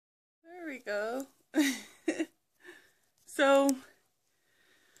we go. So,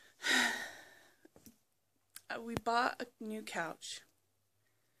 we bought a new couch.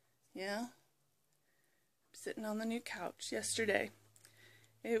 Yeah? I'm sitting on the new couch yesterday.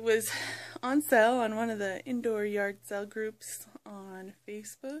 It was on sale on one of the indoor yard sale groups on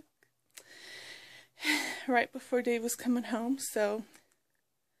Facebook right before Dave was coming home, so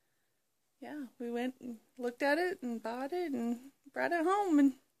yeah, we went and looked at it and bought it and brought it home,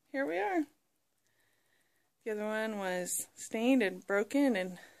 and here we are. The other one was stained and broken,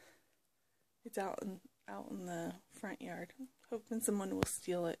 and it's out in the front yard. Hoping someone will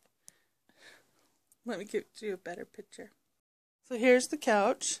steal it. Let me give you a better picture. So here's the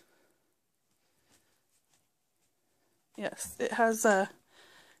couch. Yes, it has a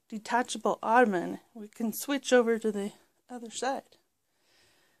detachable ottoman. We can switch over to the other side.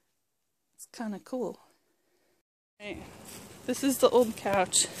 It's kind of cool. Right. This is the old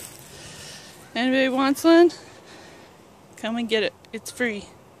couch. Anybody wants one? Come and get it. It's free.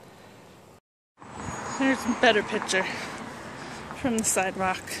 Here's a better picture from the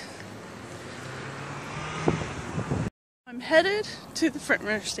sidewalk. I'm headed to the front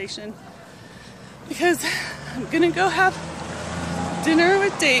runner station because I'm gonna go have dinner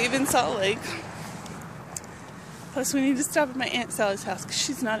with Dave in Salt Lake. Plus we need to stop at my Aunt Sally's house because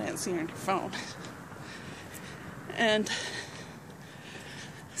she's not answering her phone. And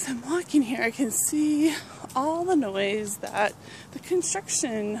as I'm walking here, I can see all the noise that the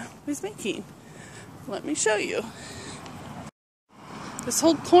construction was making. Let me show you. This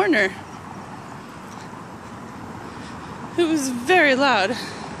whole corner, it was very loud.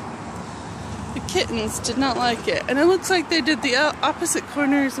 The kittens did not like it. And it looks like they did the opposite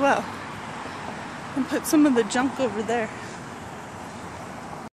corner as well. And put some of the junk over there.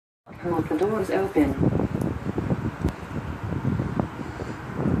 Hold the doors open.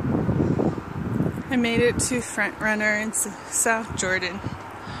 I made it to Front Runner in South Jordan.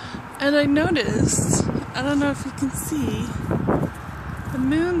 And I noticed, I don't know if you can see, the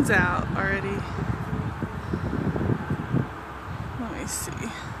moon's out already. Let me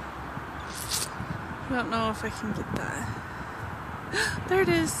see. I don't know if I can get that. There it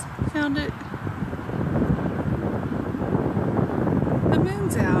is. Found it. The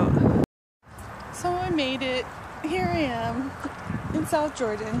moon's out. So I made it. Here I am in South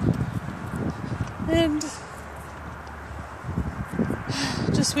Jordan. And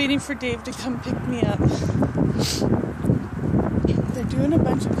just waiting for Dave to come pick me up. They're doing a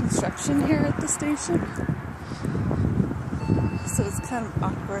bunch of construction here at the station, so it's kind of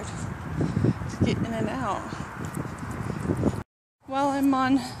awkward to get in and out. While I'm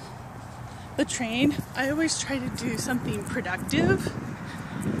on the train, I always try to do something productive,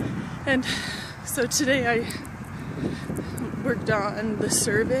 and so today I worked on the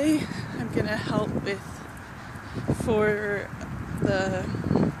survey I'm gonna help with for the,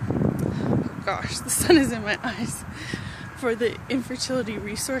 oh gosh, the sun is in my eyes, for the Infertility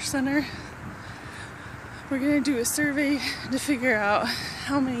Resource Center. We're gonna do a survey to figure out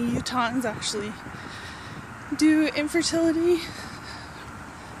how many Utahns actually do infertility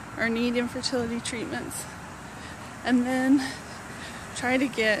or need infertility treatments, and then try to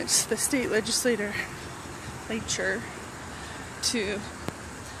get the state legislature to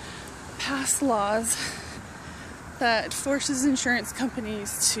pass laws that forces insurance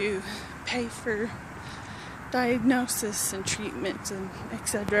companies to pay for diagnosis and treatment and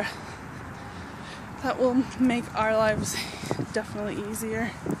etc. That will make our lives definitely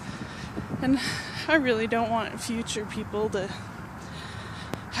easier. And I really don't want future people to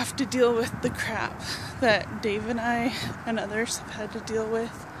have to deal with the crap that Dave and I and others have had to deal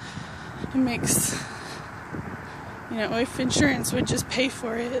with. It makes, you know, if insurance would just pay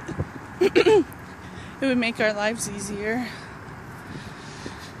for it, it would make our lives easier.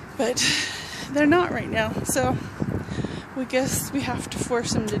 But they're not right now, so we guess we have to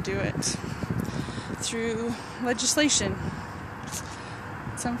force them to do it through legislation.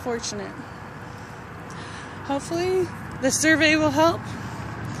 It's unfortunate. Hopefully the survey will help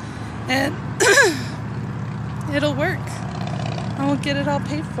and it'll work. I will get it all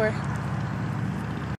paid for.